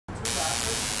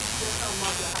Hi,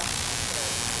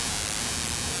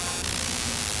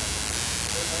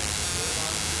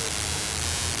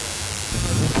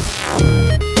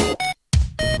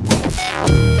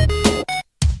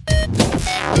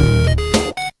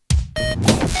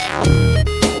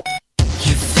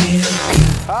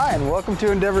 and welcome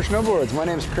to Endeavor Snowboards. My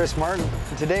name is Chris Martin,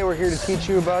 and today we're here to teach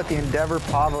you about the Endeavor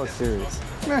Paavo series.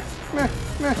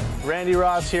 Randy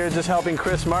Ross here, just helping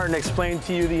Chris Martin explain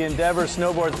to you the Endeavor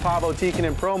Snowboards Paavo Pk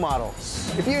and Pro model.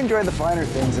 If you enjoy the finer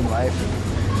things in life,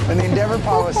 then the Endeavor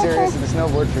Paavo series is the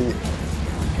snowboard for you.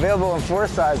 Available in 4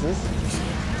 sizes,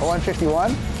 a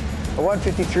 151, a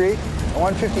 153, a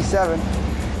 157,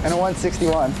 and a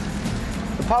 161.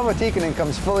 The Paavo Pk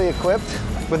comes fully equipped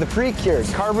with a pre-cured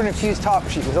carbon-infused top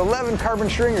sheet with 11 carbon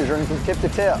stringers running from tip to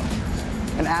tail,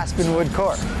 an aspen wood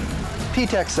core,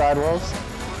 Pk sidewalls,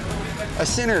 a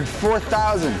centered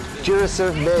 4000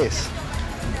 Durasurf base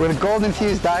with a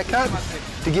gold-infused die cut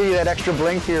to give you that extra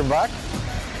bling for your buck.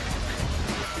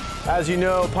 As you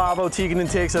know, Paavo Pk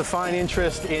takes a fine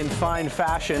interest in fine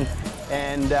fashion,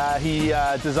 and he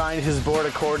designed his board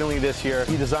accordingly this year.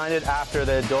 He designed it after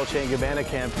the Dolce & Gabbana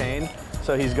campaign.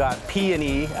 So he's got P and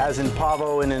E, as in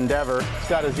Paavo and Endeavor. It's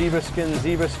got a zebra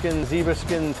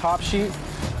skin top sheet.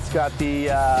 It's got the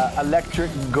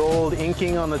electric gold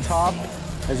inking on the top.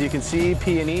 As you can see,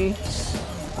 P and E.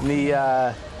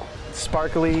 The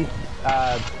sparkly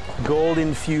gold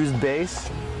infused base.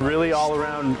 Really all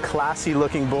around classy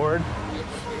looking board.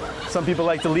 Some people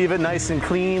like to leave it nice and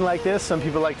clean like this. Some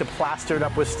people like to plaster it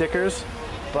up with stickers.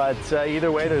 But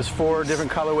either way, there's 4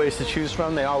 different colorways to choose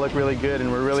from. They all look really good,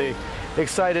 and we're really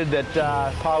excited that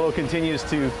Paavo continues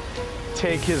to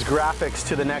take his graphics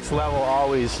to the next level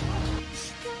always.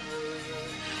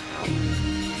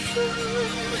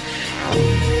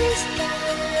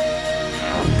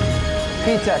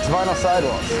 P-Tex vinyl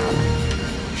sidewalls,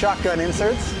 shotgun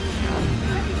inserts,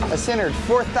 a centered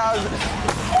 4000.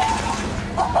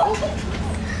 All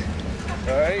right.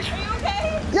 Are you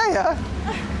okay? Yeah.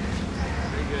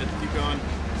 Very good. Keep going.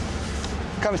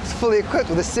 Comes fully equipped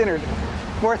with a centered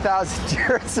 4000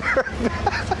 Durasurf.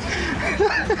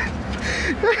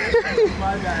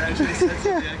 My bad. I should have said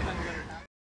something.